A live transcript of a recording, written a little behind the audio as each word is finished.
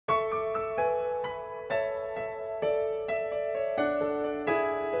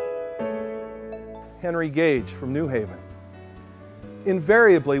Henry Gage from New Haven.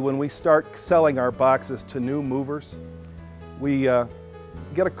 Invariably, when we start selling our boxes to new movers, we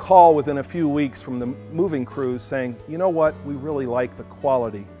get a call within a few weeks from the moving crews saying, you know what, we really like the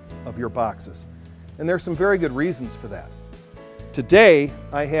quality of your boxes. And there's some very good reasons for that. Today,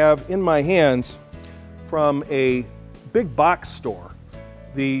 I have in my hands from a big box store,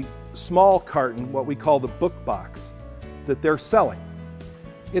 the small carton, what we call the book box, that they're selling.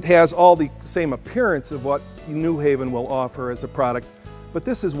 It has all the same appearance of what New Haven will offer as a product, but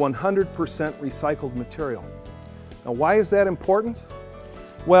this is 100% recycled material. Now, why is that important?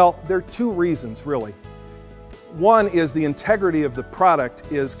 Well, there are two reasons, really. One is the integrity of the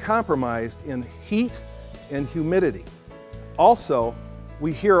product is compromised in heat and humidity. Also,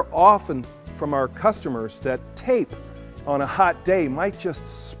 we hear often from our customers that tape on a hot day might just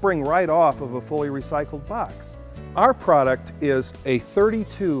spring right off of a fully recycled box. Our product is a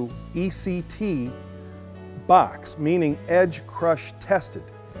 32 ECT box, meaning edge crush tested.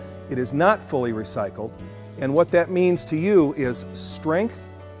 It is not fully recycled, and what that means to you is strength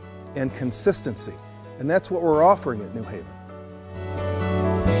and consistency, and that's what we're offering at New Haven.